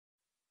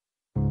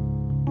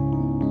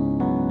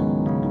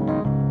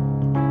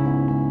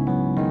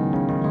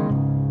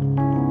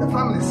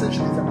family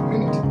essentially is a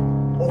community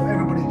of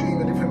everybody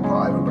doing a different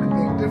part, everybody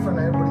being different,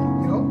 everybody,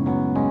 you know.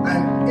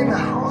 And in a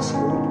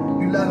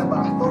household, you learn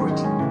about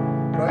authority,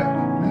 right?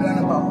 You learn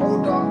about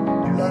order,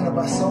 you learn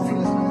about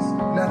selflessness,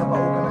 you learn about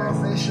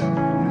organization,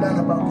 you learn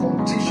about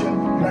competition,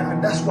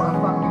 and that's what a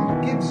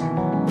family gives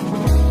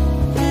you.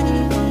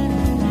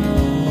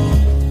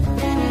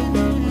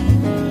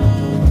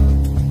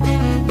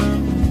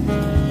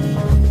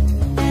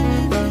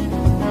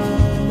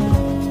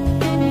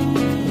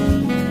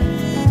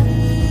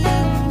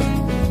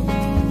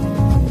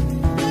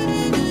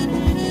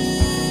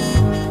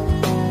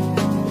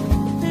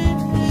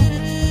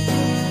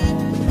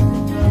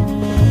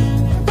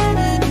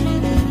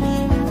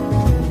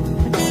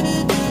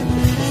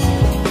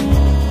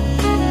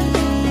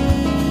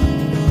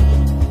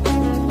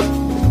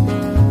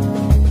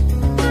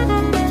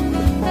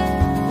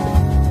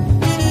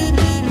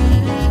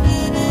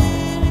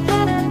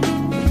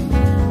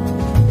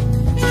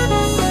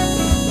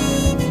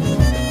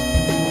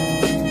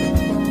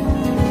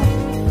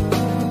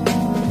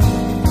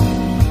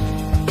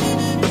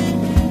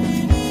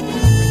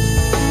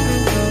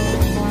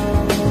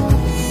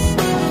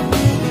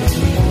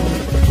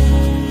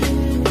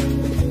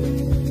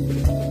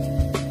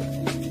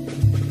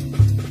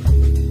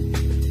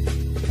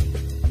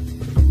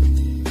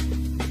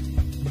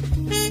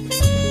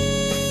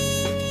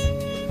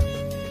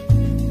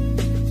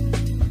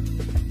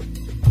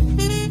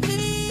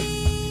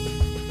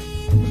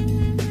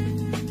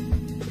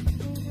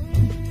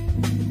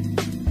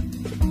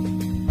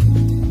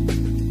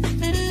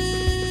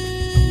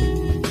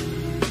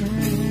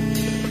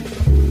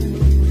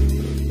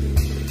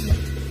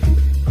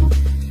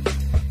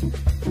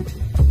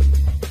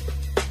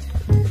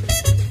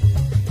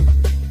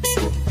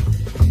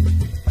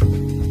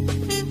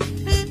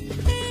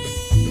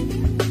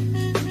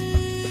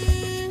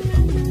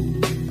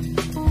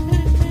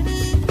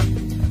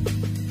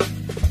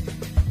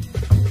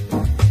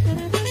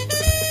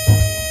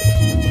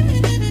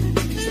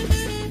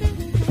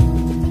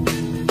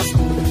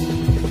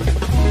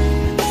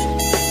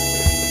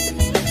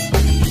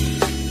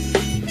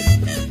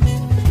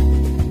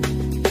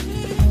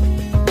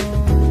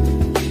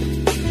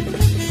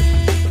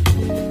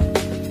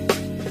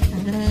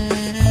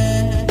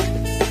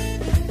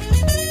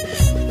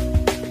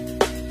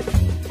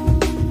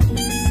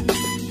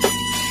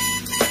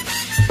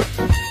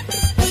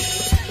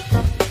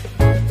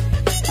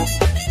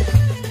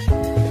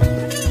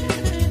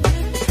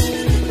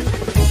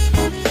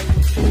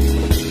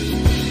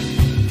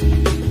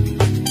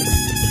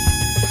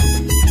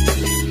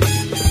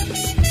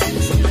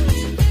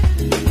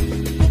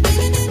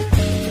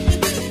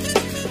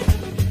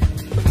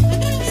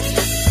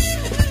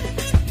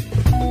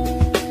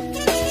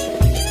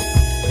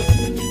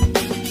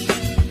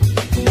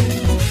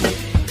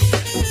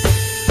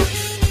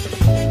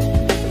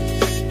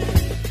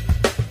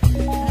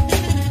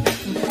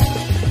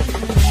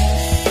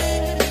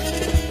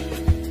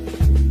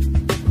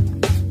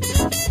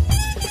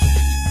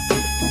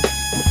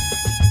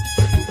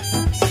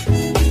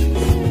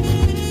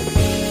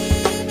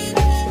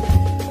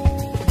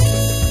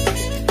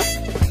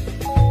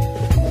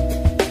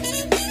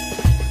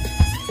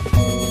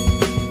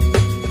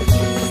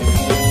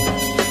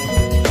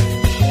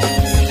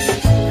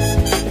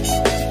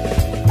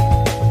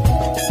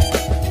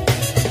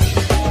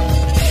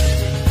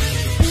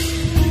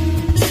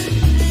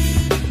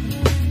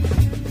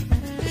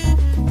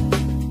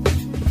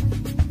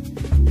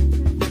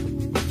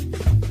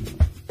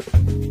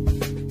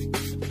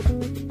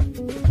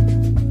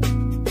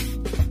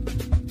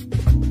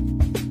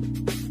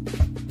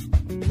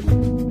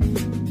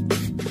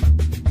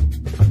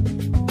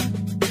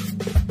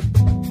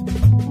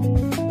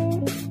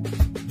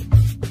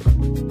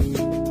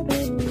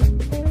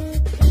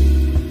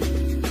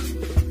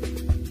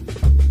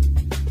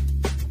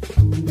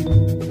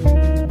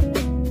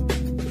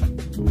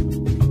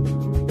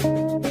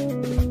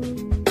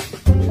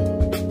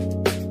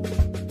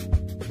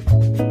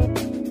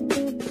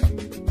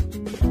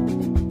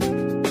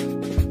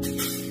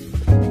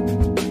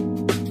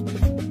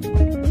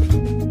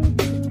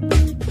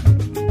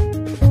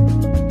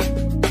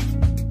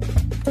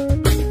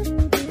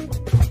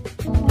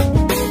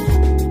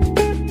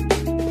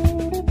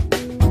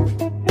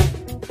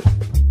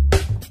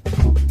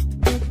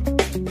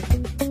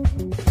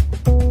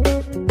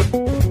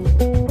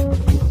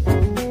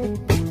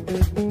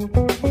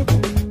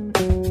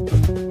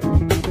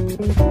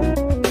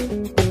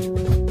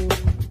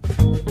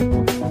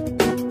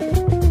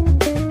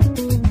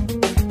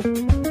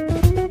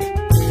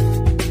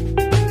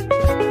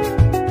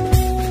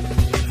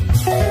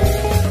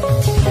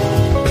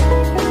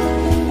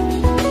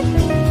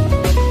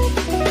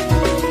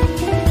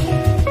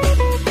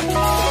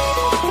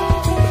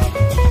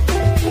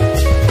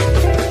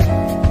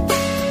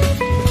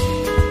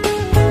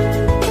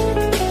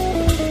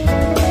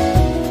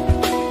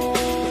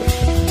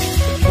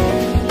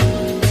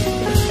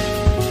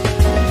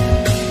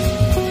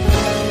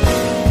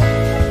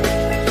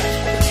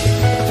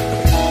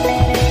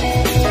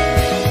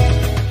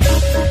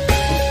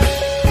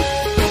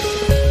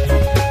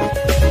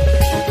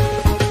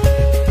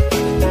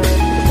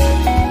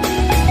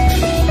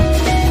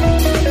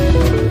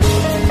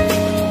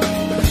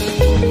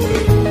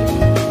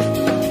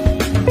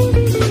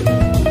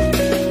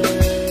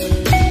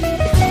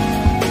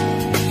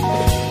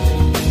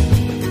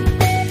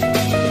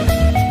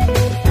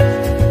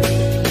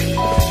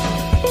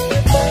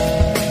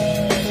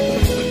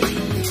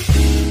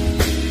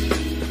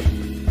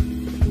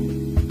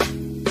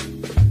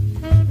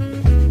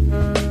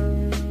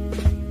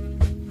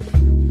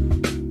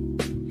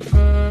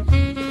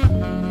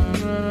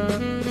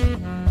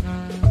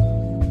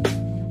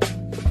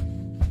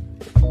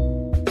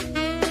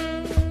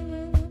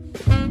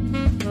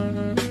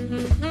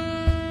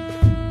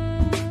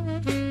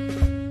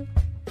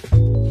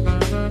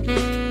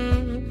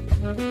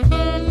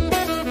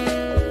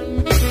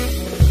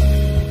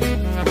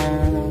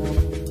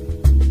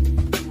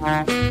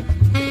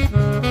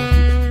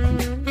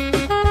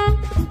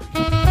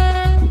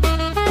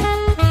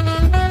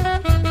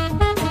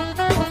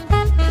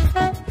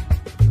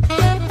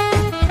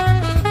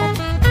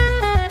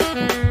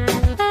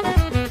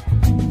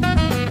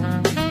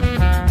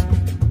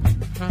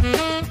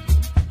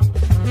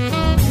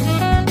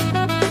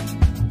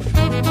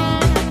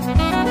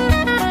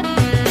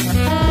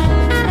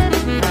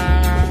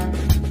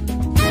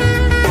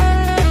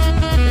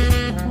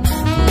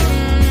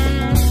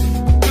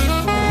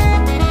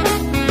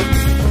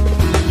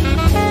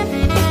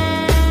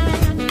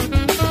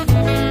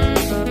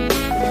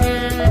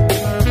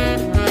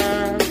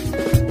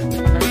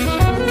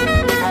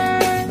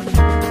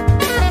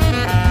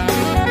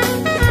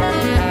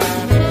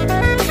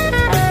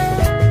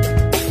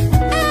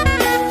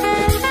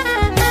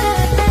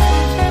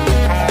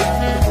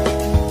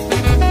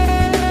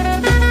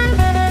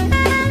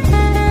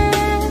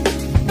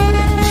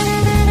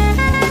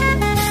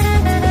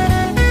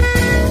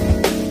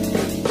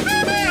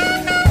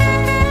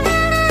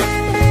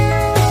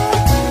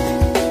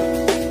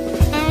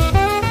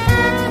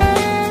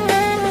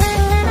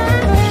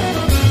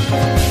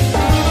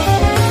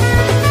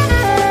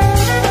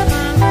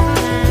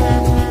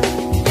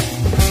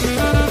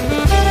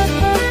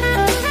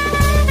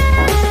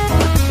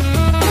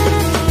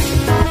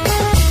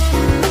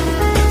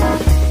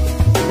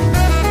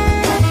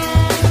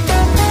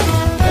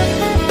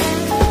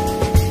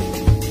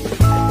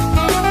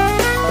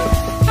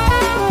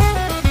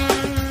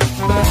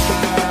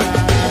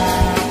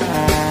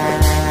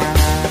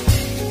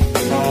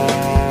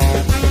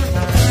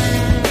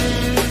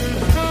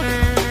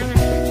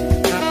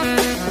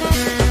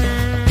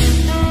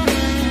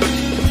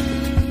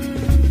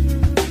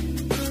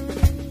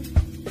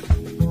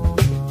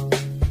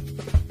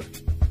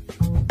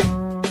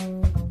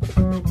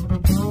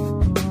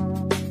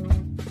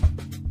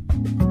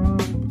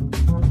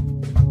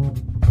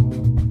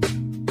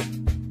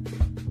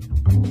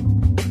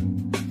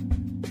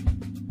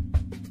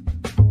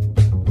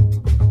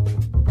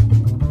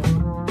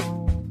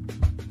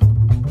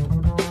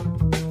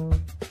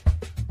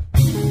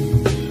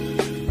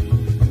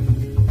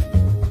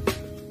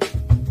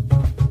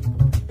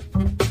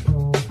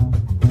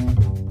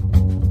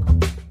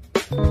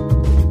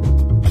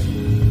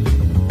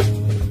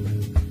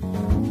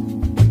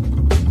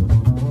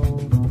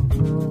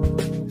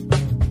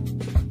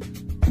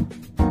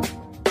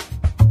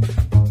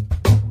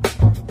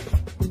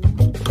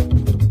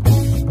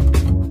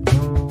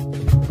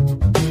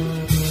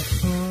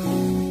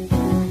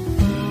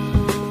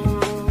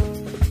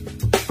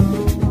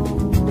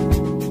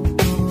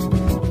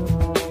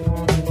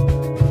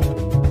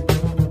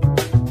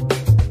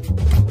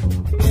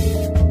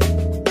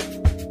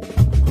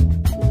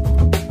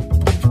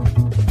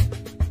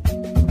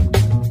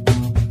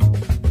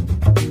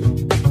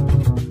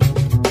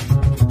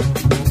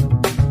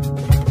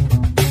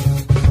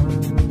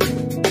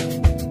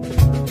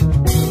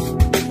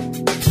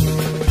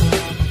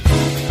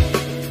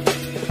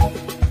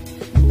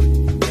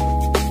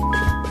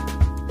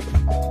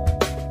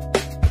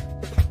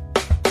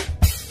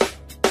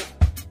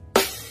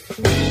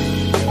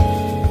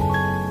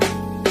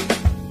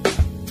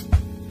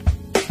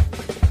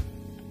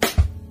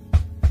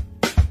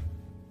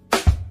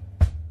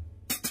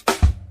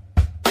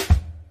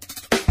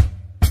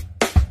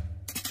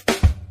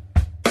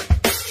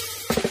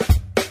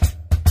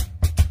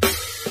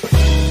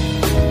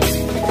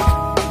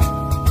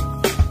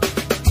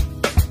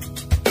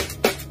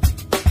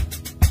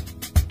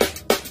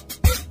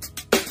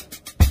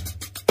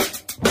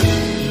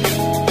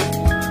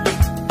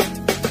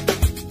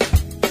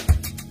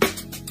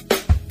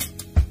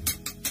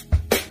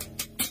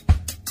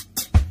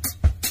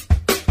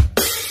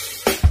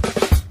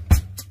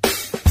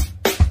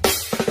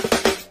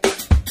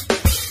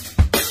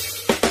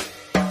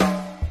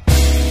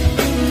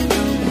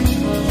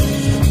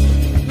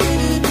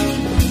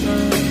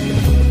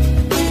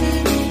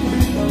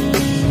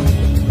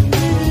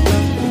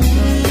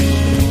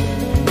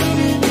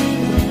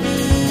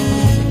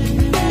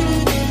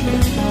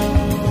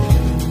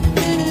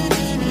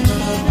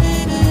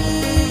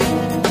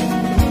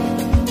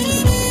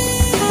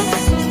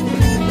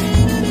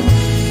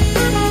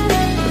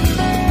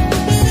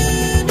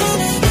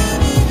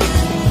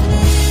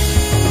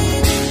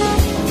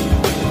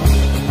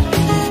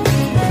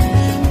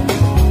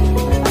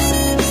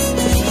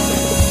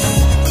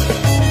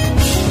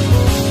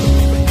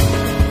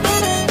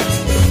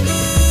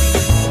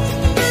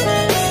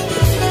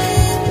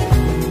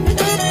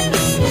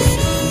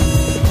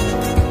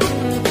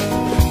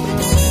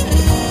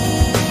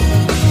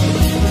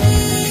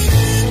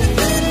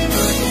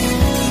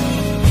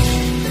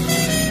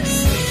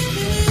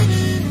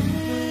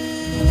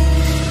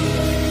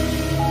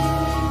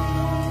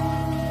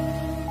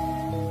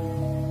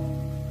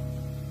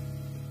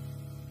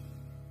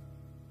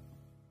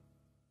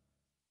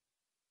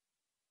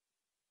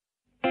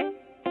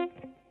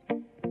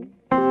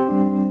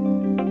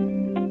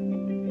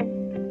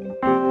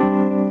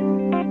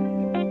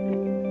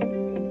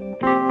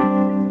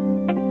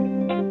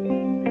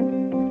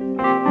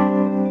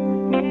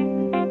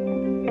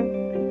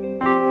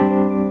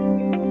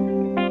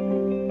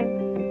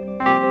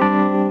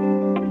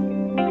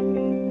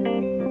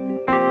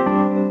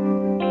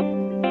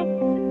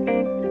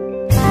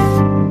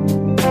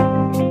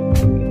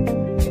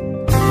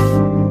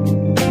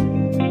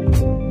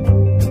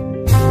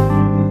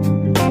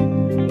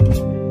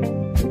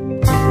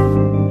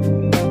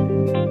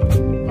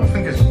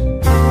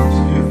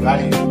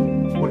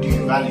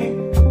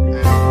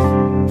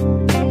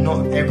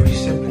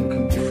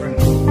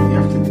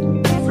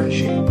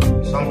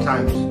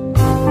 sometimes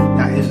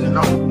that is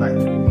enough. Like,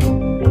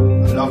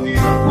 I love you,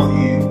 I've got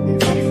you,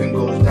 if anything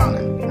goes down.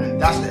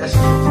 And that's the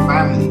essence of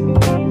family.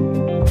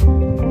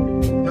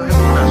 Not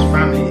everyone has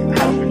family,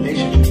 has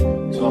relationship.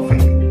 So I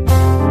think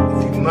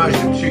if you merge the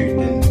two,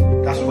 then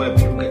that's where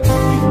people get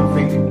confused. I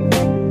think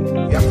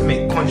you have to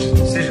make conscious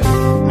decisions.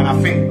 And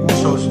I think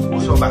also it's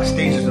also about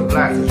stages of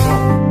life as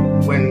well.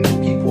 When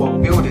people are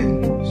building,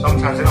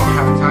 sometimes they don't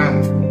have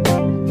time.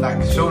 Like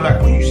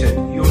what you said,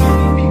 you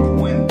only need people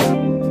when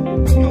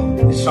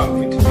it's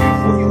something to do with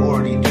what you're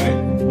already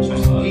doing. So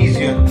it's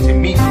easier to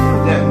meet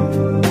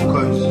them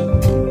because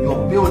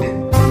you're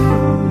building.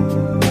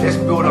 Let's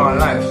build our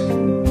lives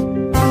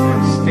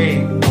and stay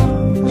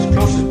as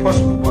close as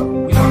possible, but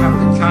we don't have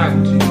the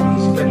time to be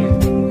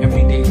spending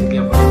every day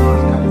together and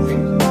these kind of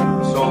things.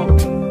 So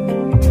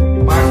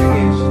my thing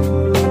is,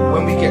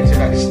 when we get to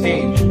that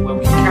stage where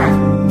we can,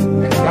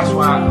 and that's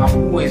why I'm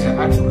always an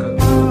advocate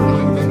for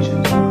joint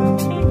ventures.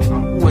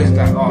 I'm always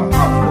like, what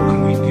can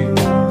we do?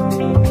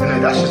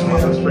 That's just my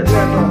perspective.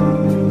 Yeah, no,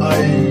 I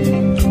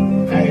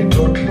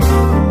totally agree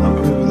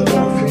with a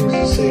lot of things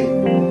you say.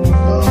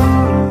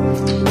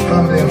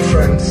 Family and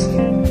friends.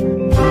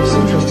 It's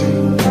interesting.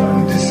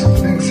 This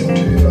links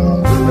into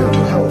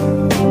mental health.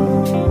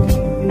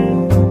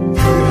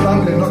 For your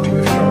family not to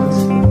be friends,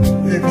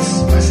 it's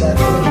a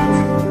psychological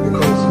thing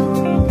because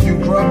you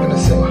grew up in the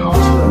same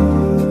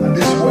household, and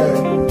this is where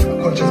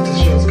conscious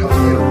decisions come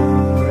in.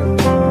 Right?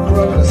 You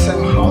grew up in the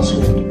same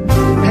household.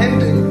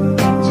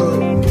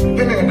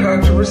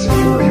 Characteristics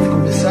you believe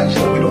could be such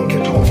that we don't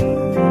get on,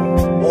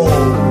 or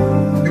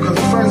because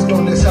friends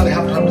don't necessarily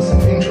have to have the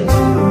same interests,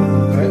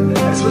 right? And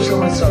especially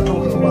when we start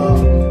talking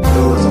about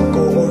those of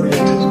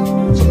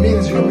goal-oriented, so it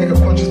means you can make a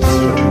conscious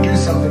decision to do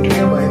something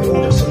together in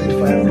order to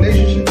solidify a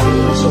relationship.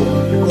 So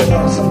you go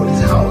around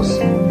somebody's house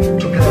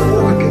to play a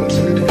walk game,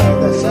 solidify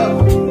that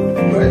circle,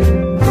 right?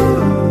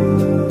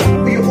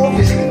 But you're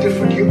obviously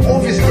different. You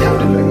obviously have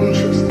different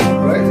interests,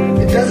 right?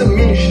 It doesn't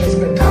mean you should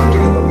spend time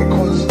together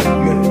because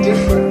you're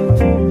different.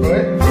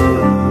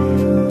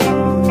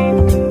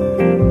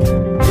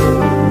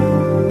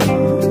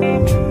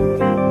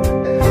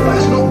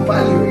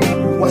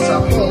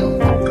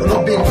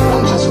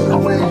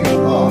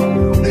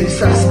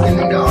 Start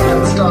spinning out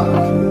and start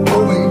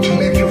going to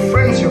make your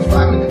friends your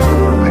family.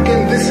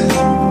 Again, this is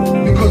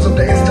because of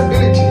the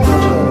instability at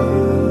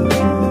home.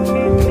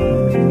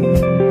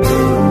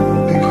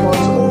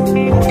 Because of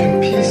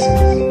broken pieces.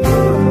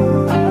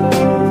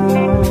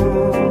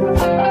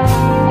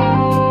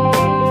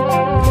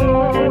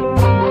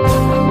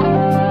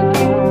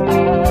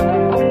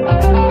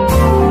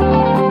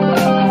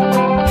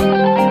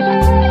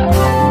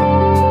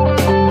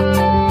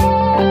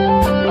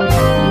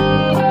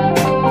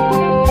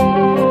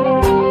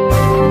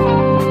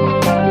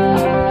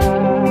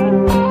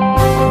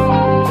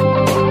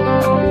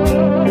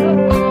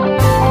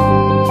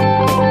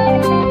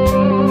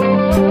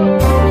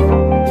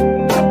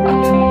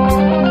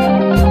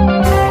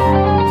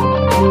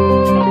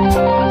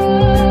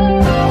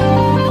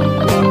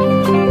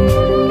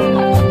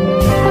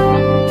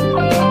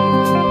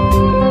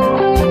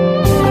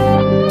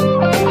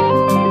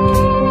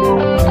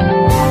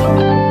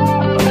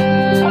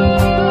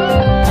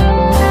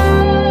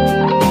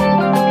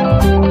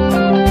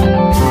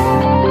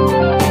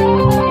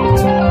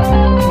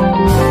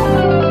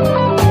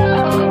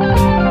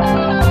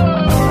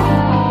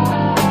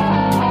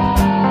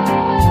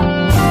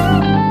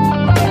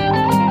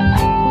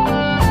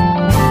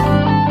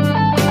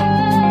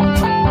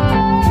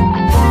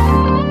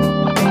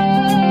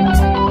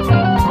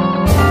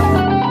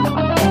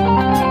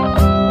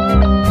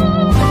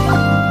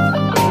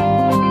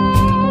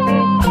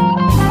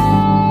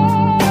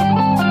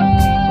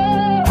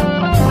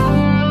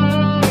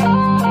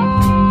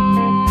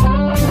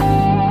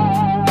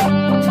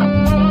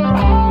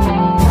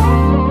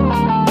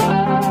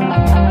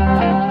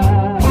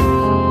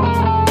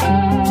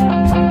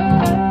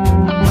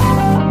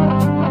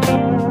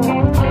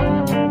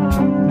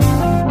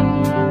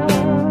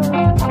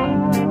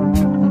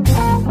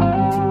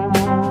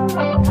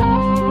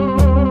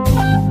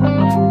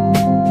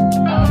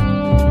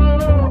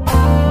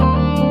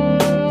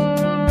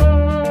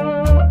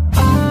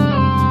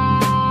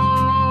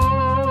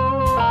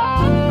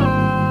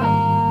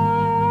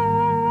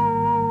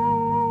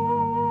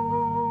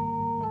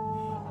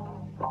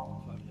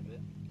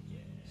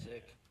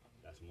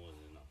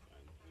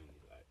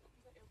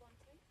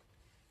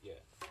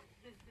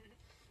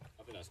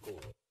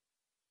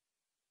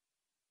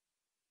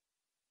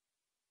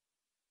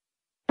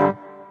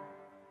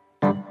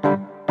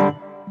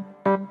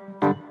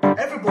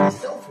 Everybody's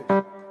selfish,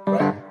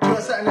 right? To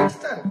a certain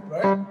extent,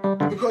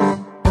 right? Because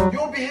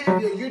your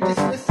behavior, you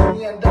dismissing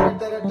me and da,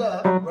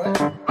 right?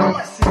 I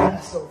might see that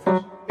as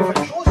selfish. If I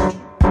chose to,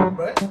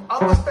 right? Our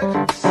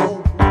perspective is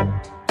so broad.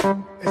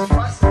 It's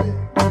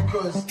fascinating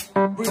because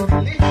we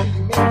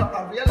literally make up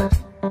our reality.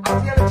 Our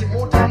reality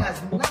more time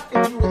has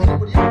nothing to do with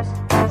anybody else.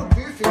 People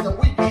do things and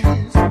we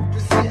choose to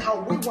see how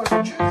we want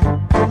to choose.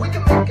 So we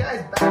can make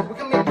guys bad, we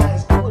can make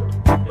guys good,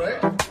 right?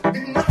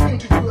 It's nothing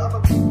to do with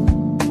other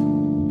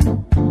people.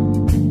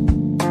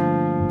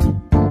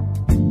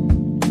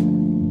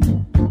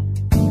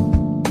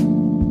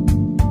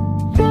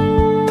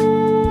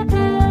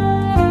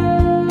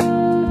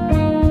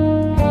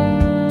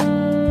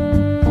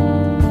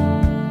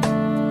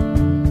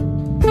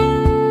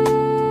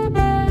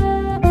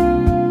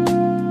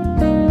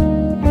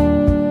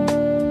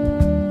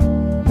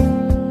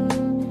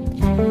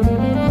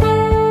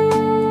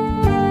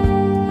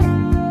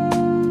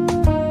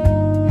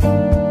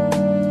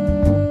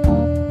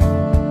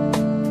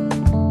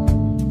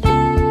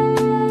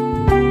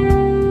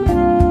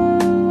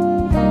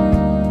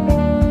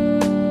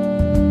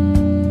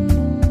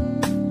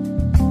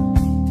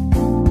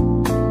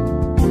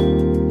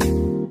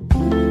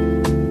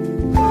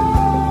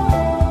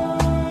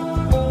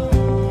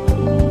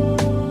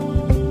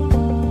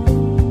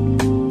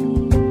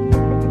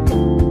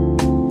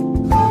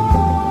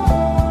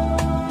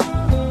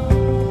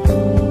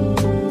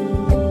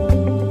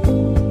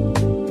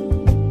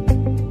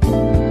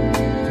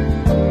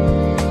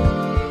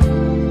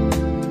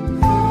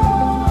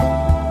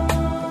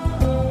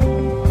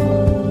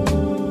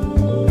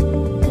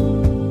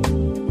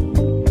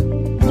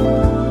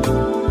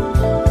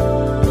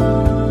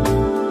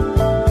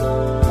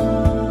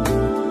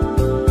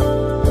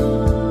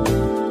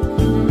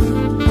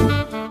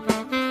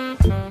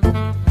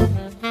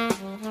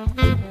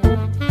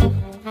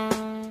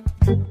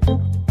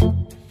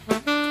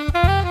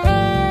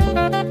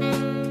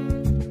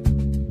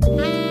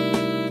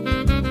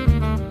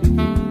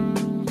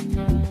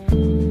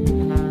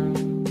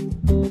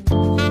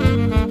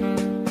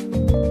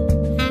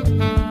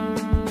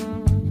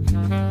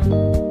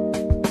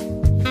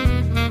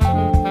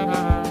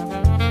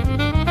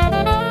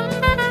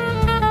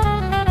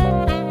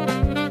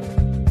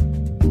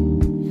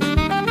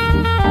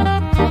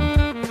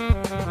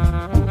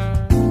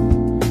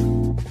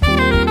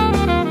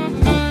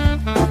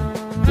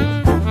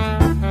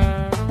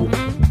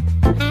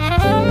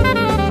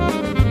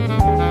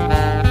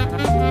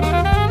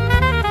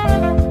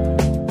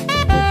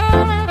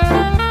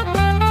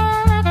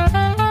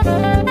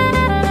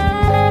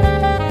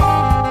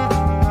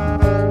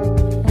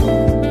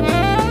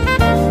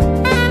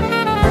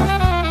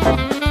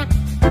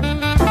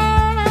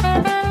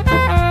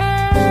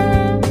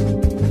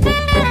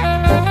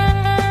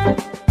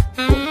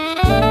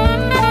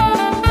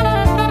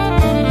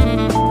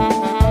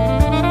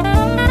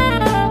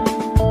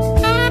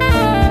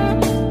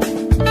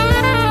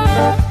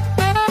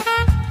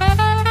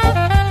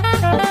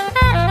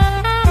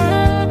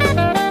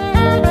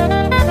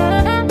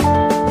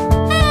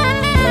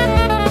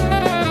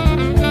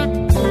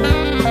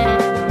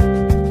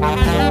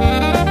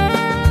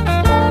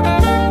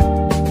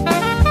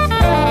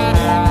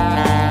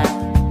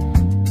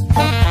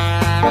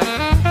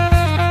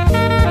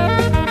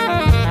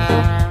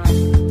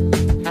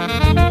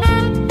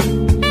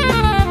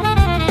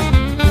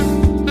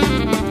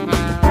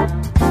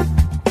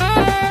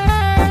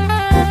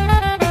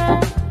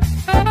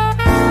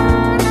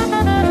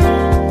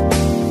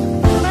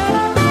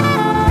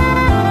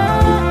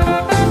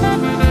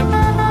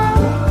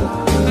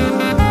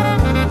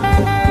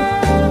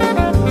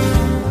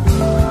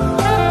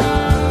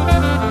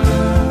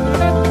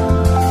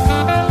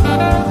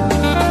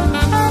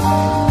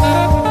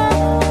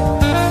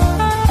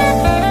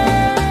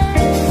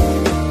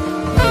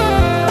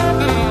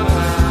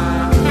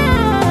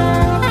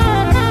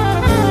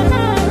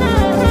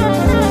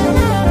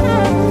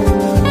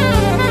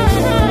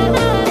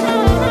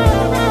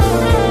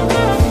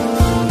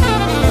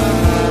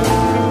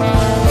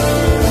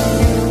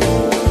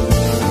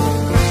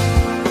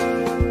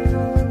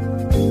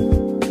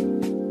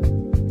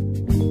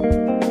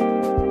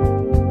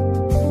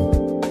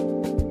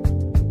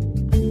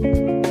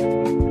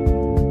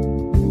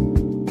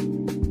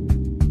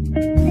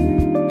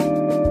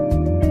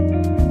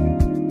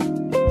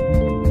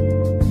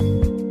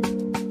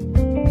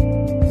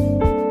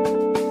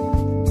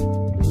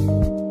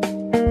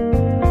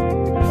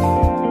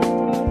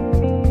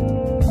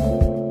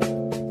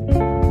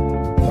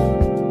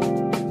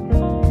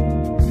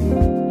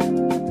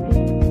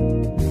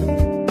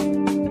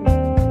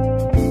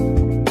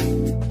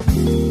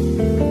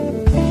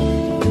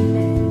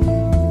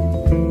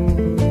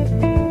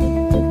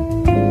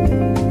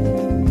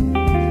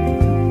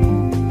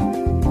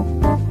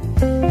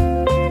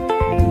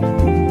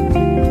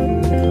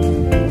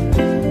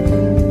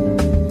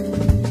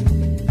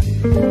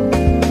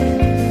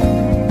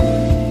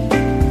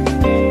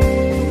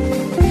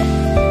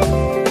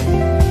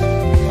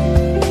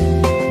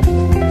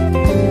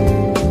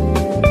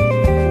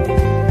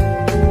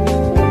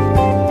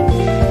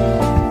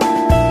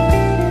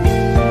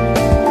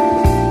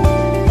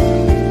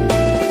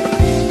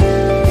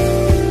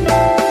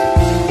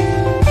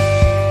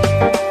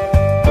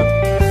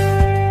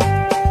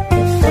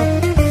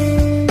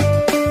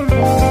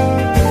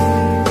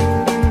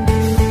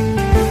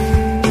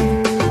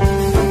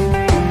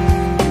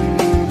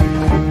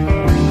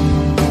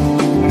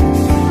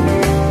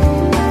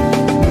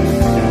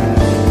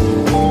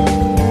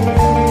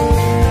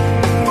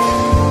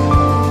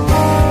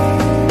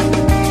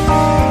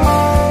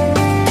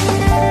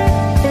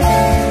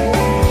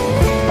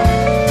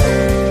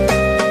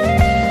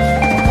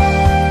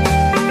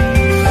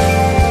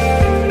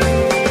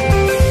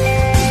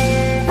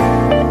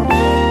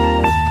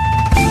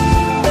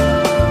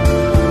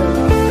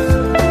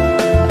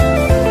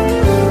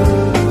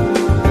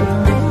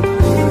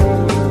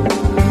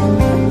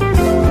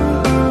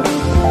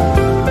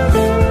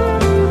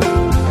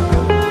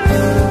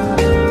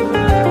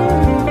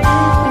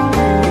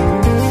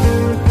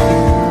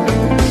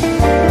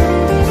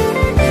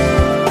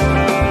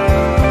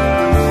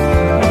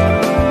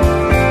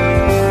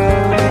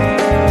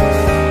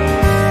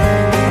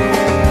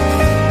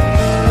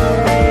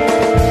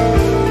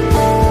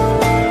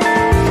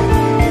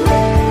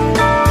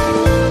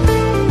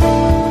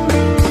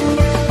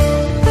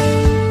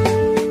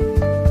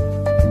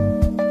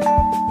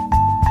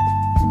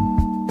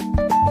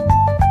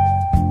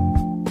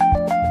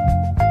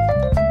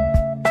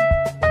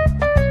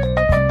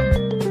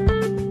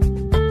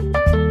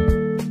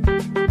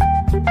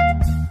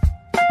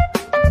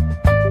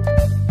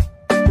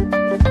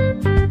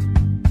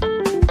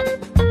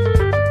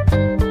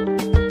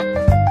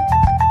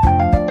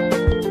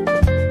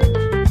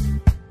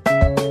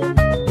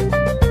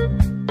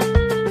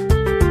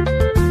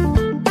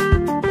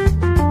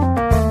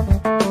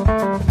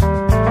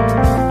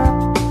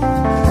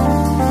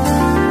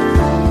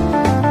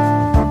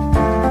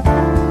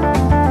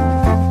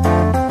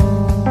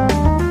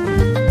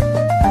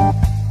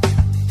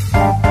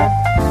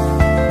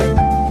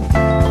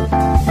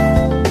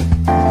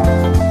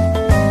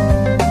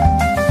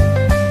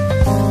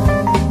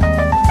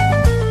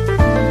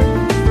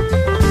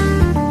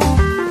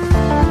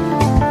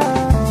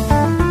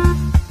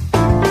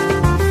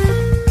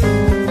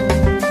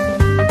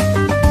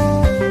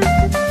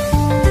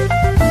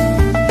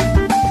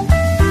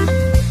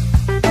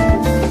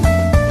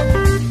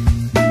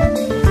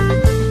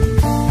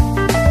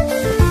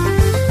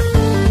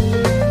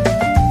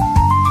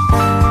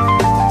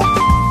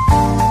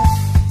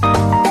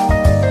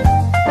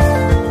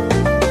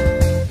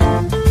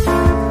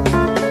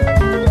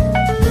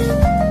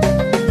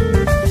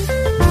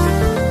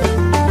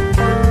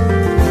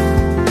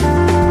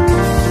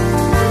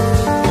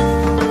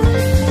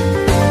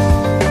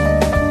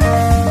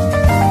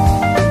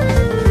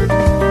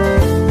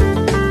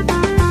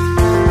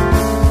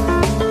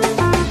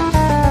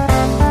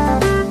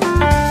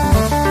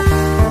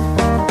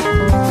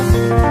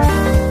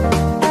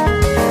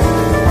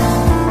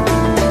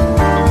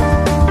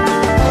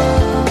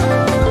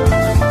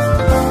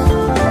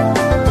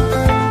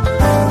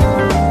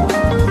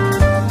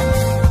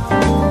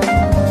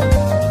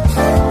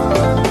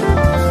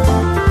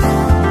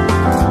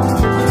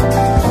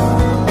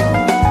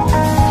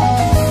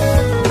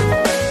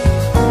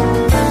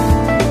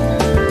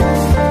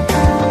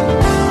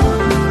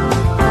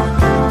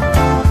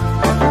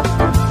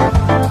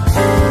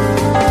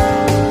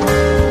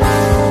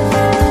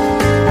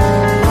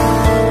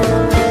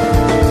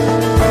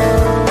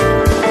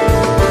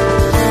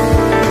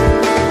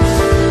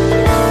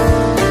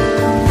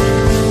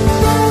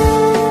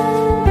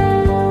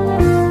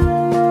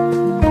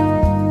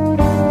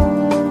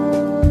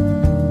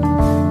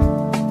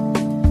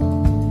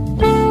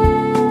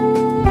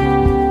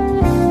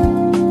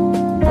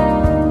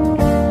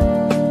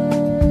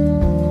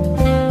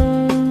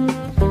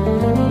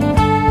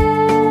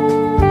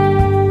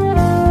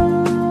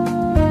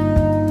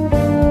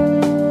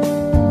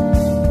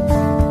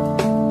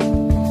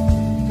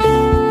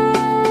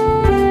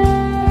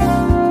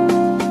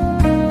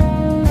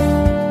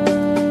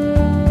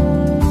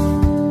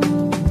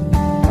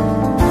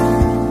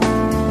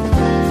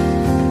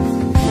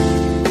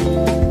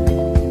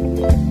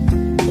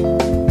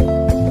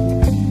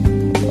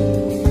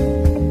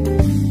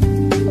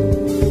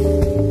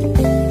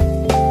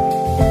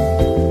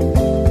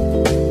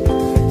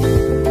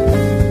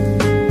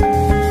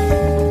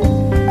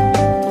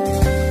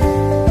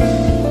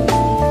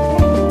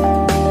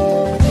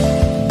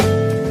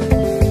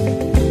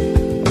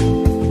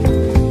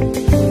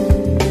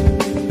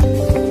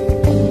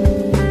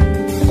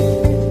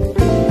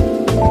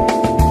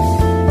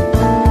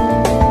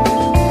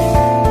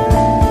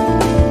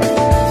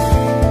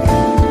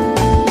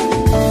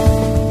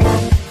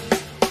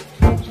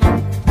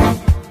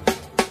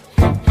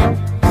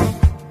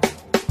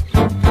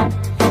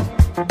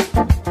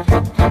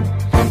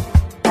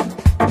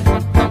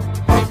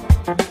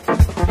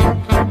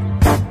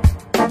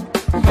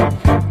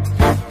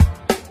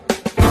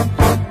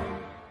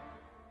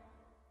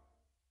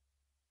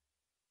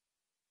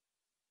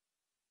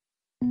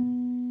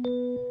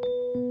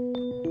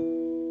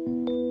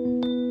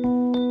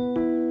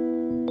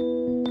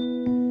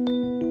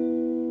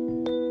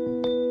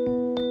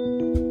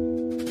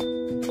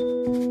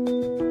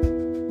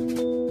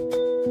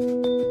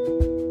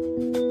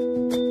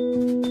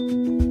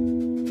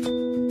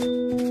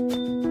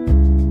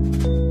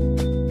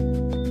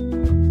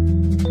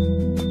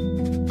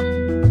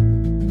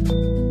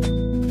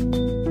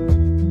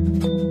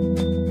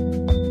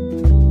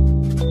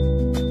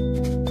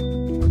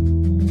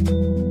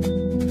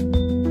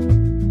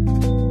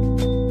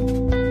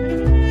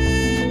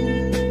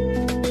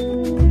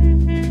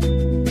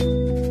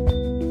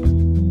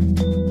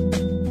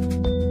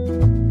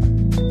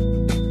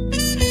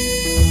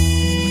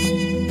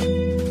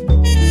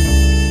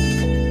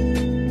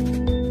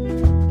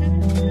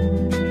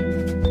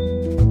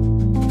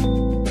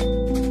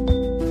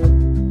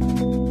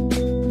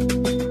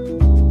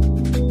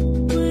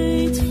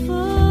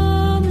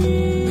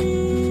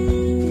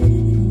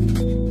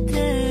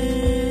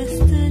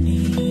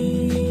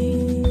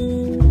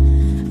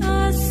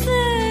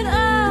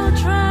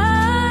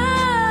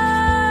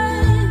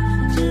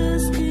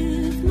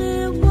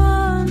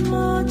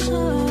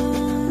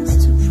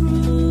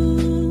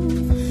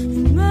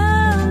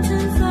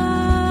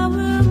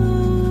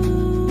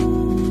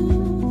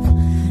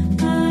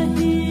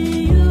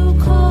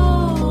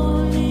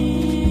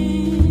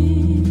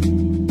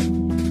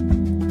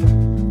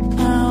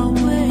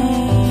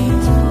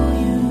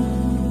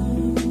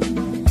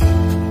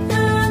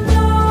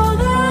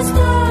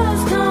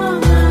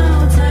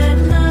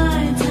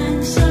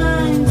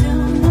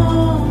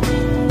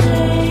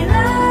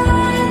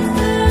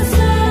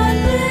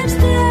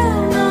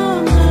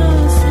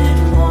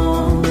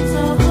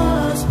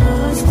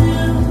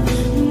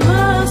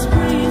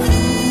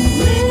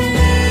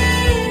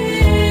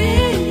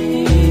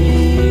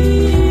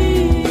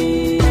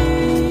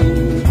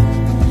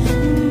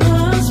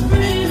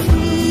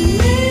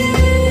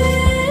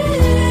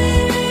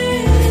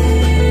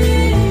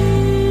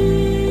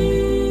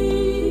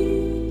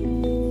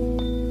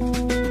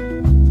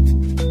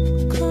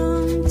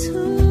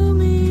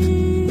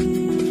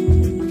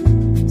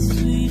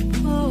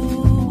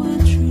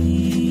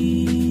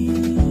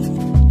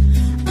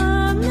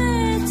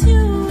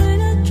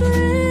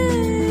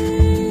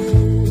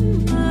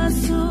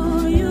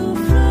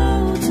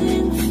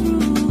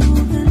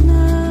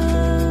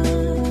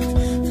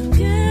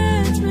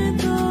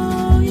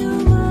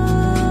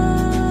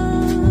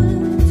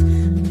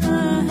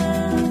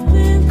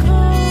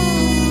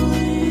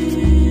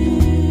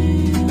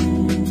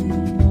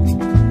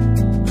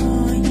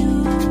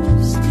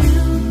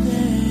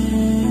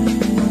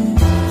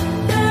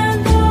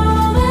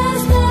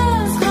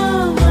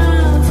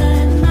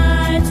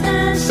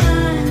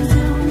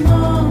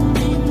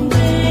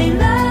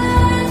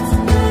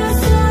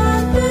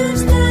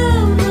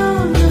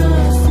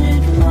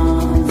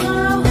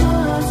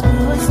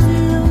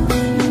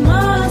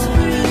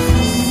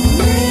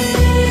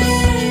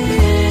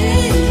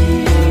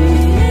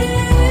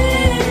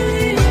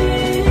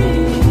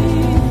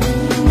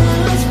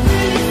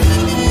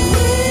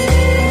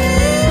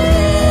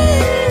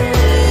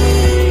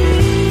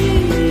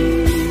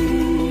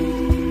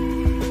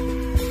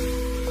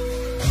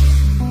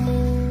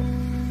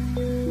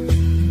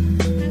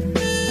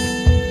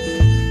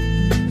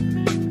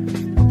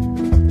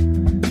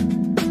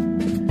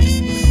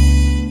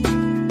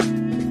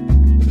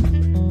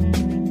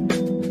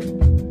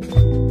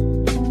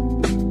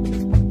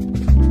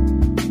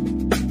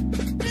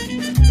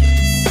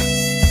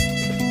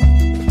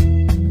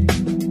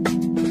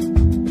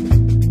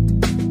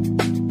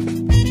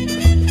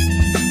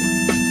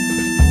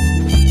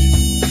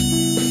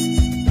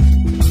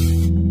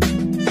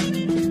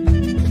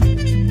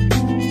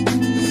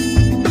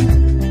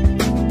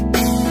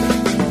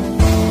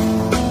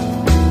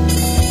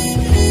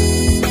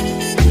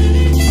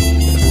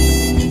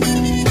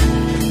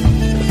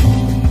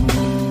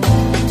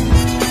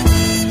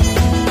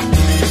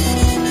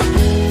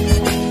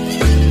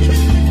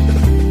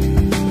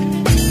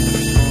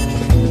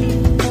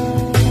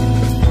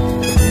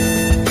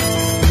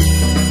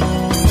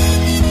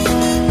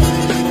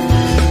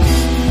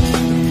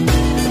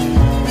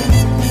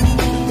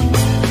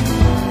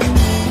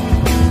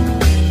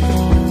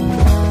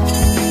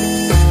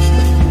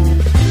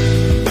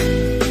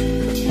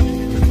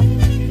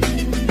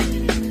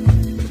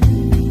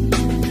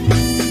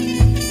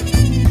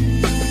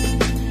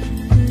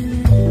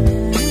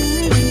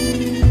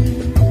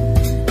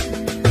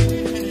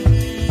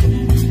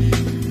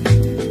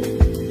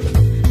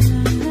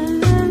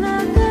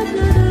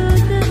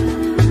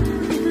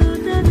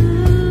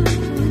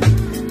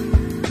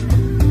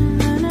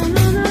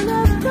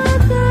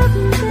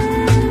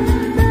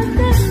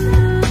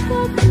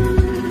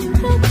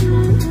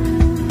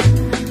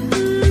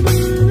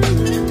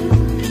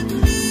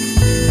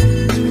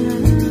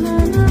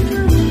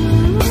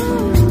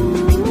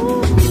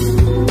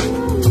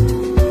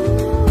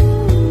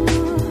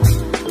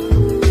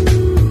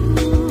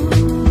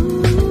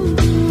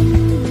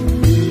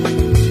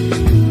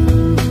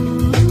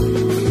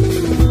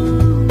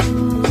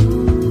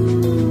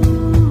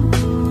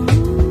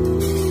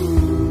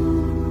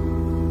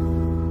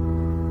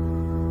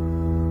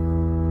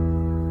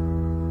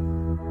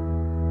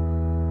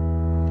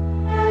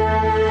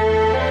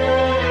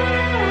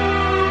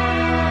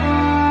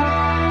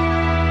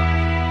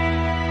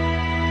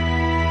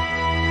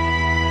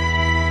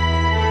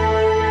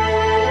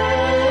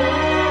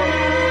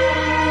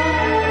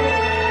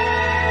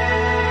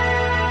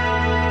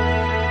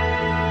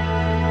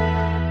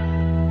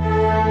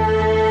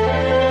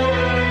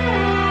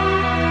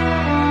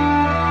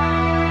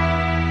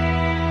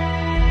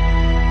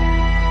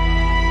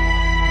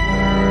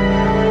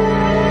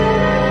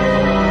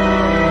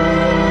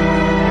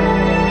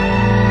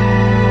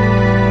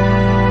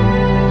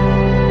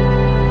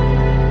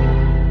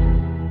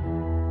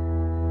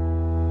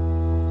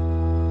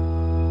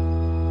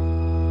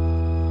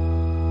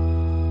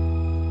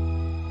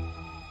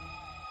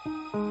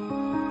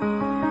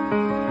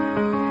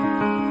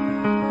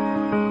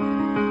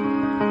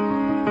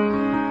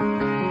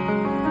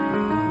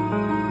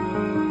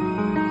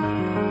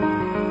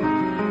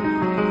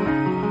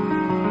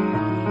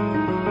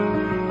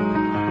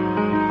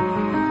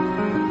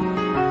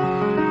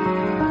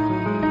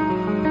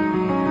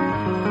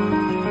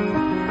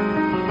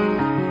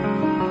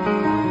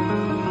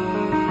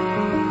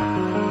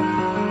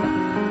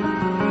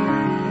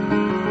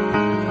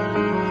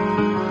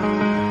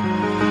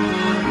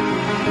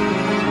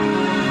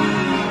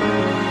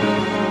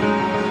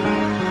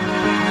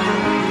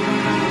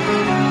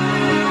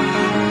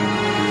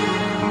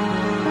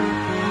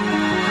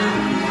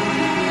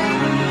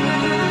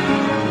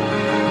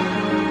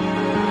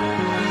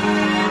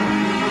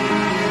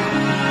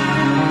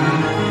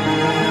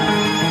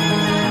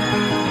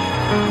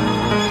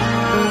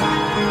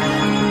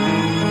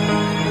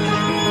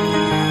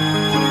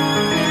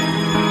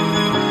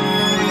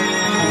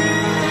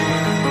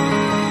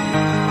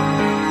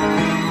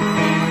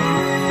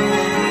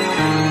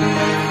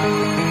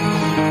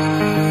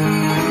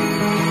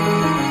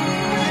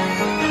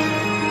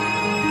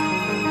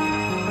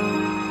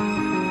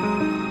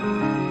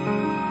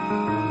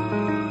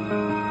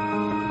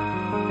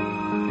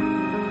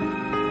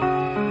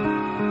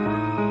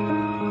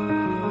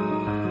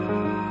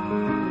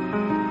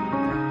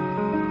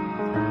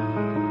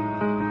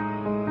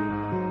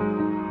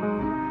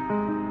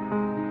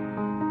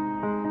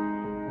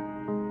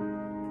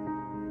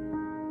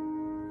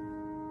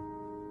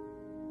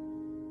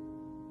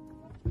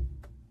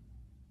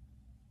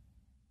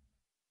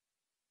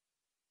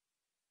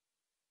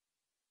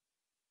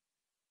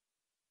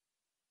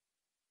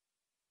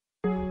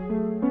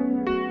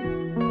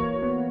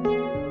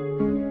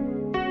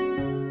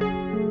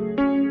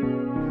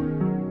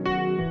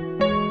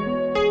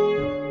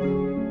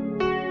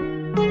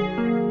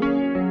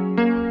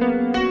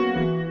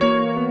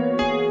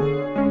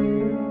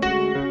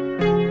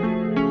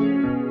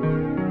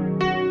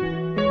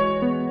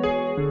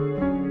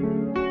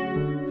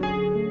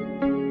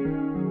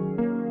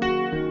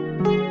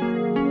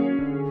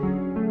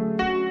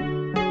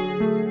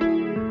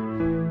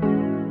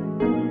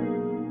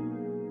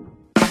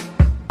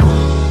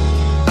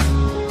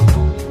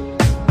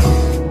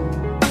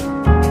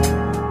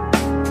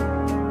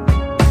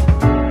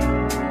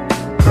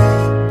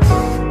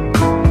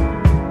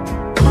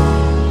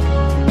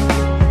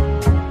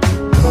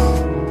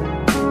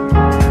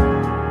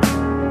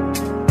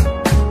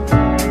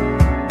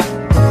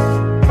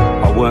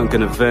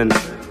 think an event.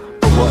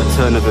 But what a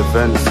turn of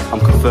events, I'm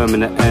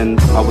confirming the end.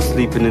 I was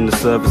sleeping in the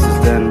services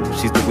then.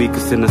 She's the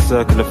weakest in a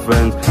circle of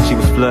friends. She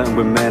was flirting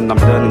with men, I'm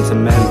learning to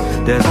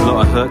mend. There's a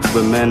lot of hurt to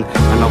amend,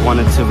 and I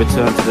wanted to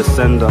return to the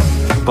sender,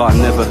 but I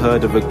never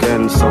heard her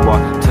again. So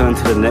I turned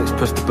to the next,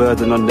 pressed the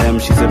burden on them.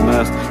 She's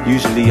immersed,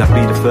 usually I'd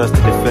be the first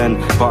to defend,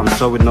 but I'm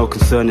showing no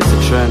concern, it's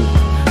a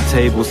trend.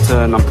 Tables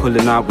turn, I'm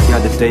pulling out, we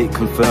had a date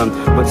confirmed,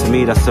 but to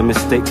me that's a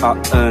mistake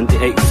I earned.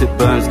 It aches, it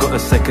burns, got a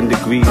second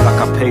degree like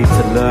I paid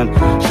to learn.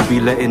 Should be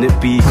letting it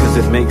be cause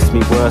it makes me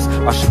worse.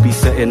 I should be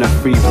setting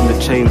her free from the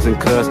chains and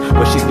curse,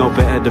 but she's no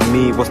better than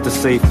me, what's the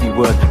safety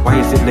word? Why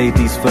is it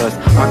ladies first?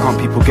 Why can't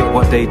people get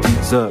what they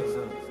deserve?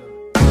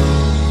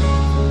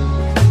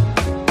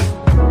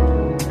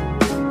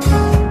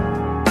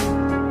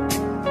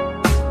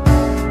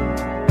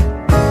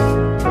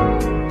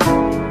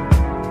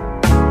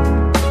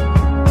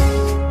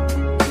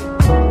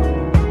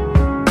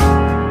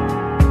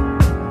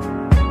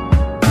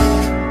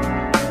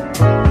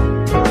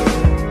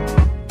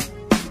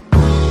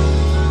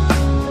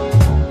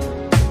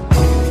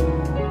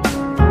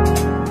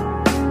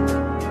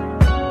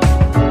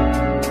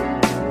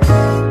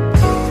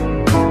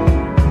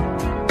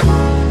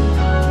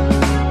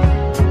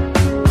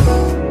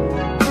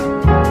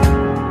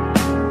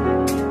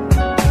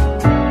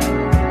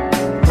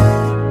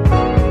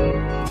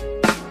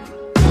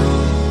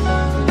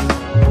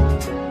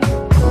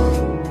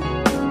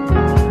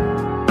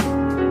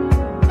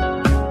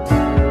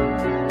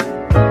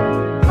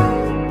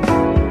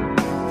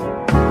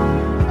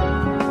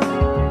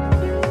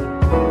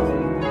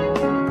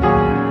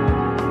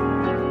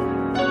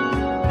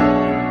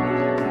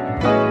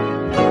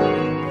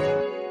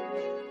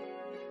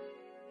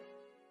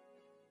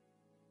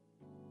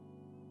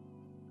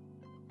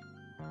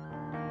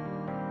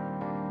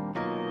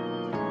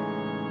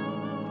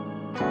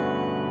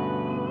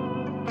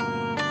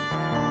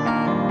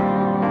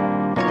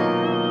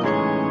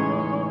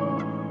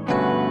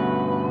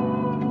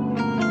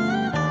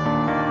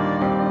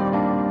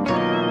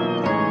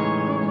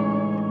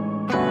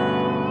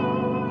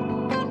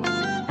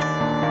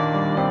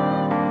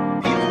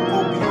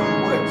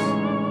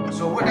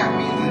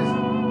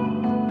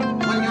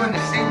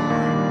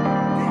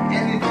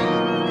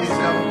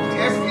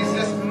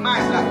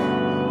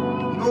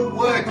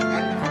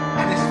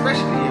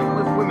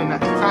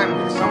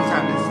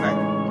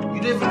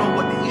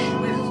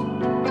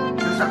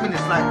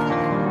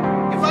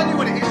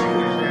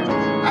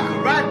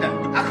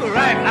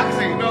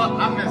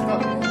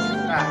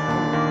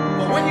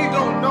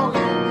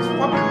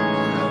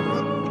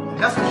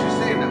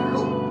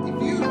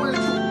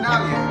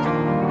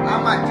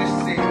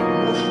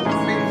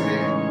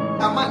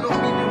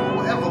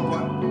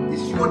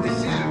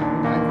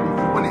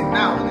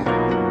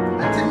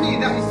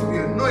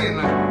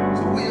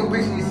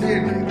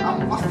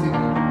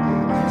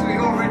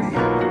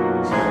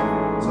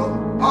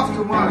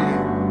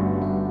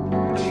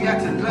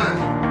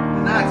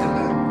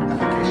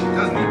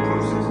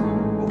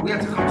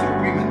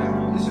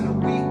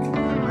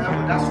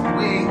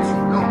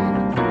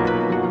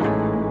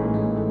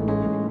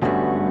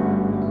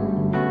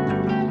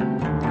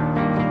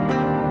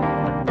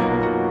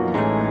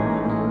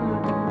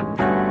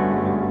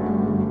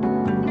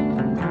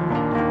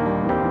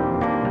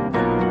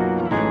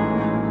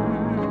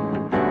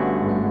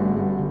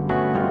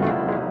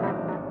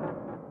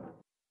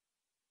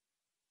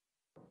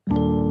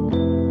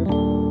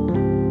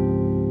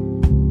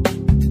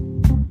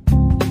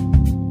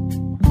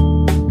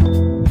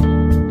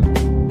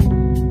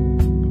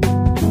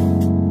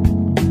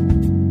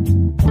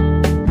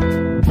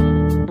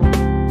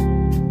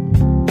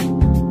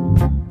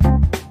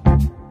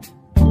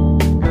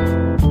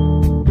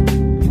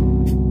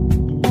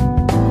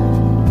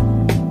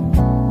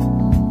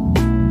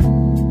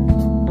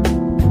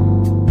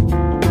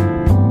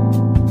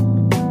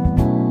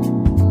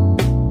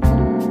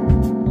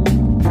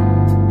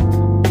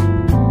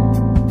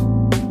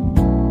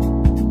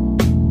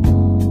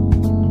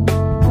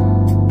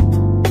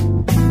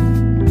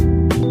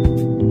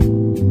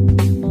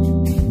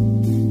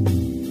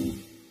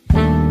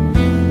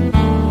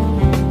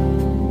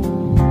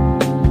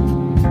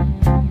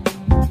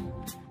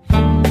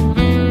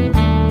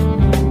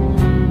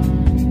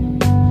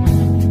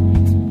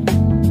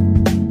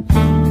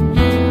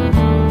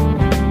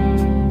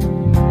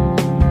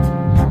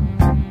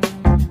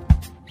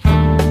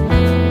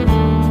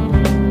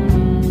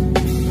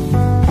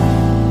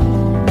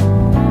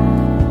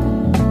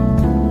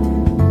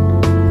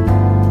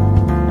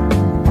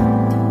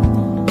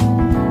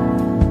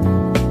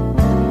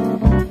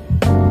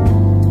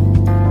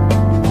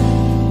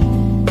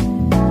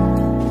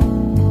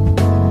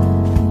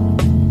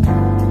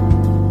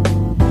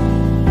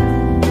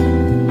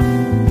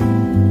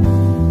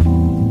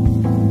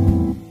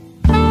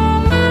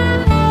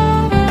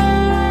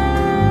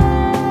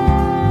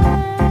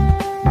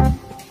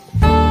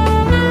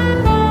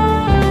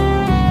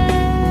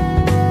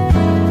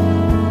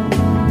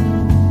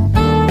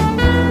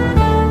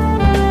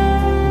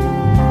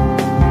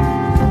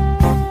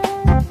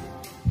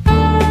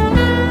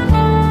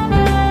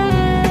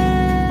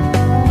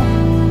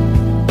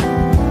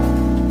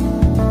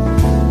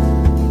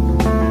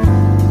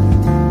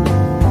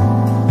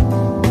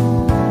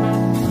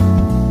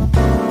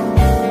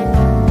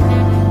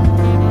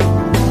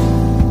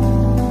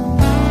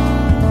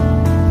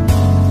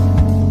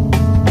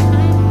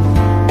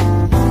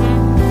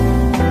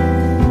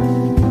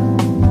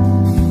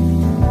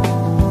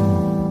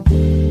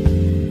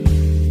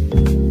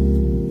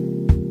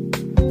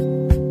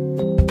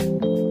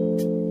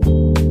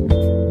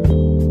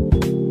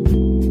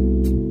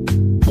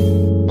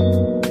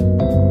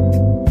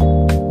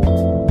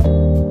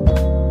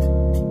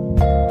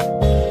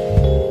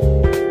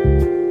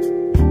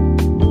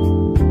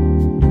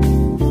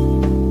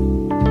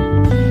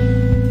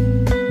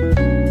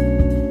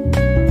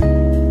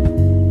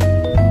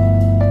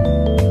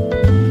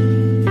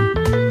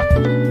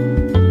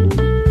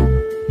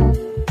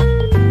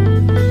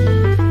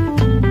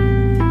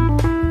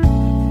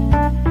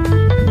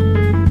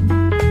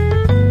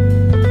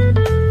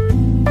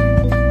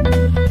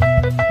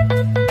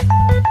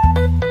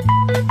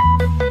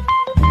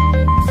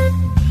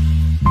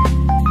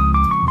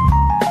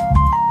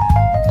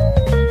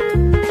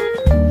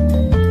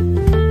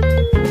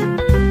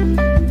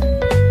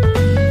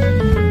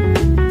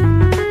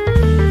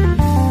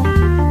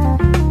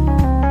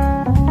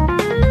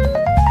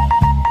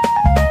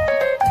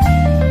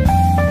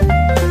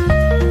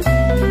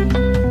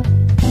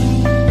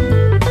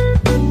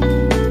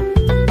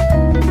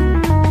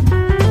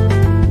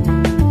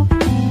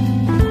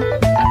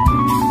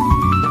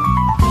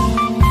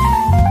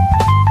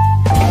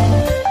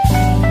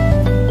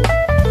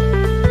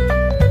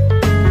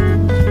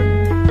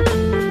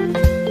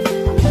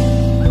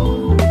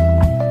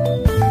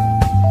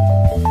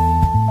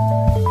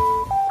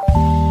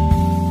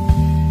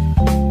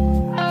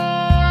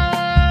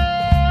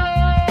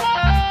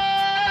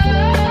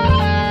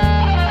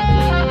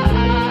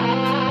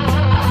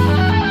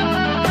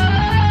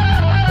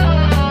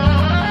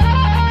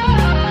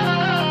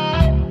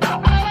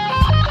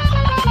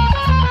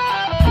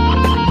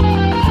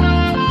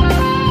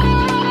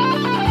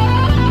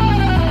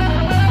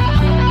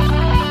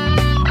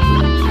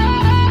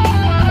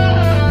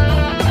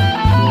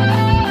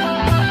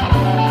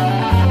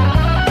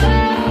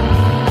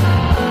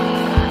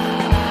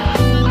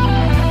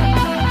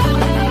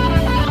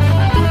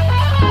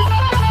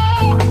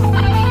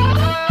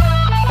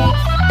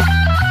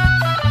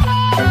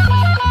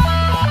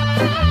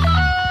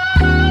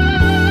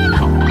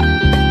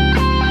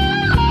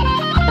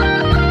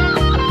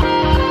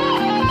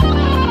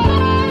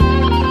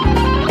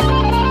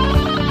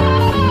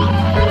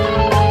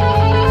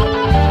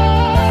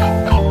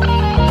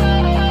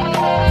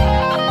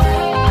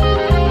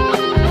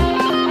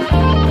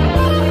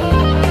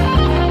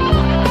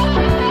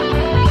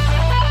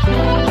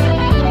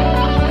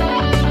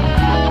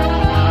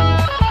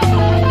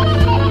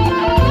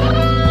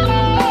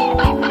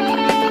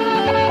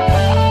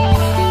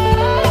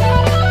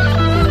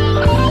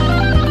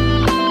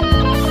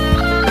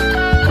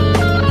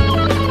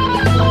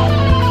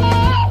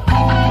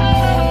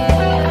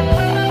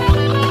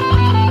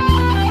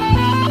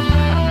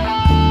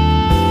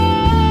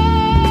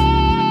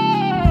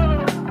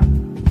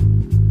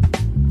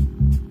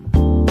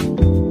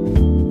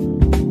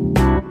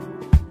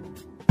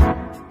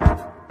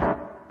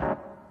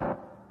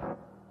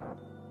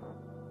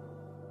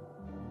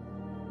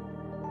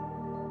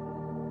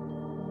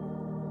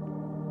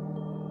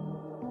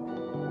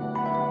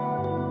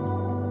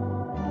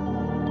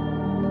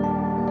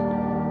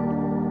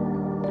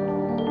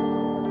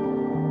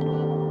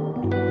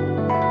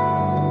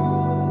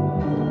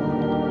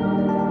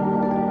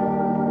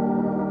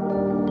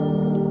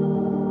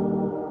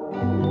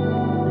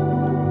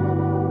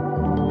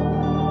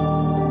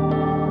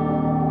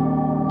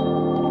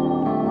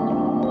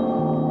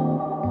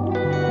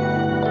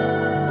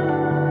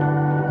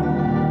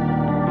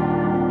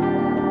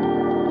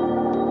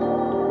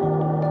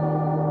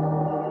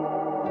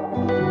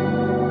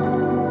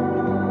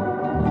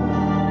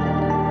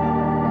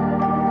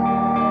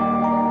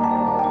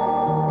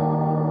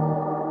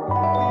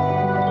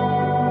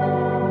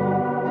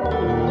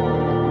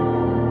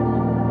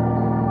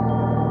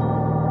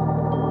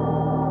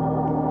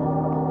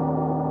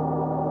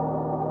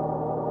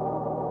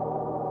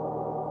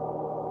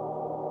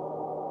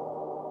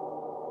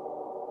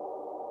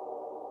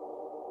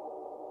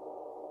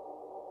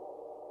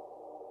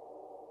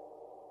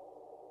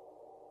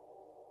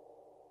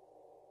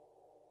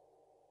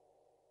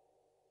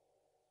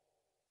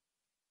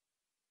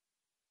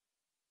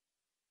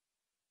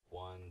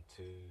 1,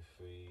 2,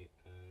 3,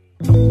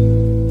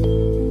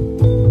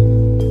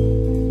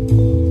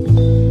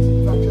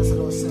 In fact,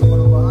 yesterday I was saying one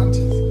of our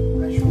aunties,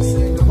 and she was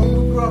saying that when we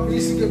grew up, we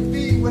used to get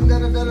beat when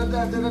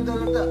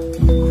da-da-da-da-da-da-da-da-da.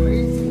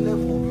 Crazy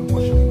level of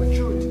emotional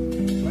immaturity,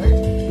 right?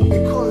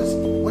 Because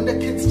when the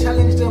kids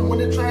challenge them, when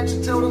they try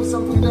to tell them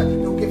something that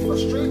they'll get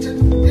frustrated,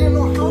 they don't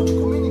know how to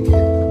communicate.